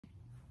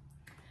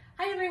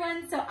Hi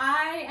everyone, so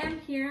I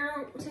am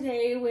here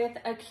today with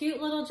a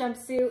cute little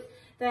jumpsuit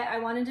that I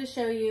wanted to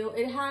show you.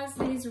 It has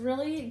these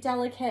really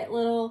delicate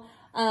little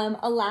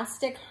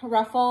elastic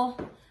ruffle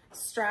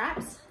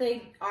straps.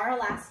 They are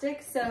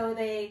elastic, so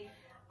they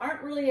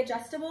aren't really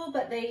adjustable,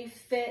 but they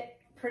fit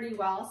pretty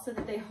well so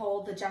that they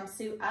hold the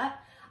jumpsuit up.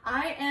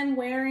 I am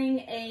wearing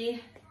a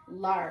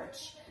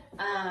large.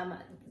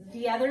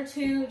 The other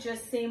two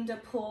just seem to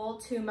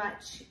pull too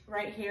much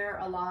right here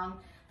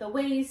along the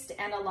waist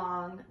and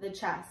along the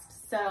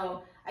chest.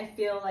 So I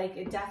feel like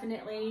it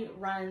definitely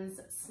runs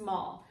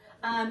small.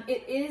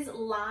 It is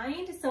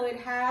lined, so it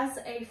has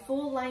a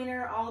full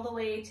liner all the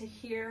way to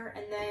here,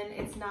 and then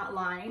it's not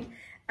lined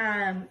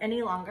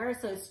any longer.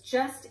 So it's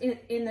just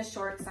in the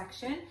short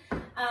section.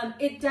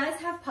 It does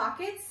have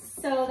pockets,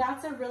 so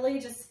that's a really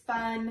just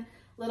fun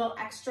little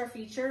extra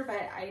feature,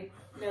 but I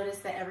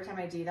noticed that every time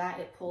I do that,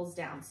 it pulls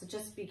down. So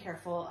just be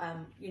careful,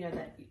 you know,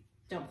 that you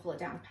don't pull it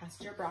down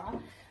past your bra.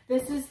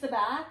 This is the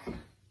back.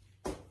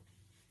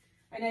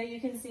 I know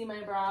you can see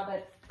my bra,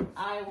 but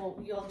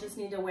you'll just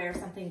need to wear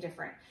something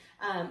different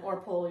or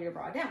pull your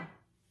bra down.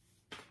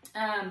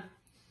 And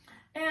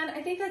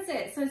I think that's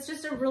it. So it's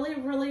just a really,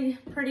 really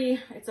pretty,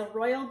 it's a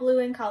royal blue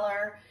in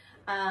color.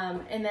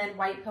 And then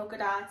white polka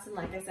dots, and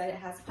like I said, it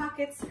has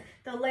pockets.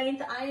 The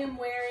length, I am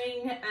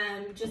wearing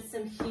just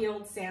some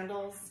heeled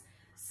sandals,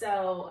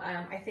 so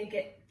I think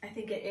it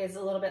is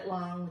a little bit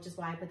long, which is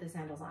why I put the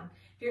sandals on.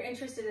 If you're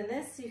interested in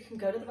this, you can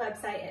go to the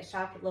website at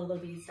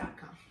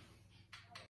shoplolobees.com.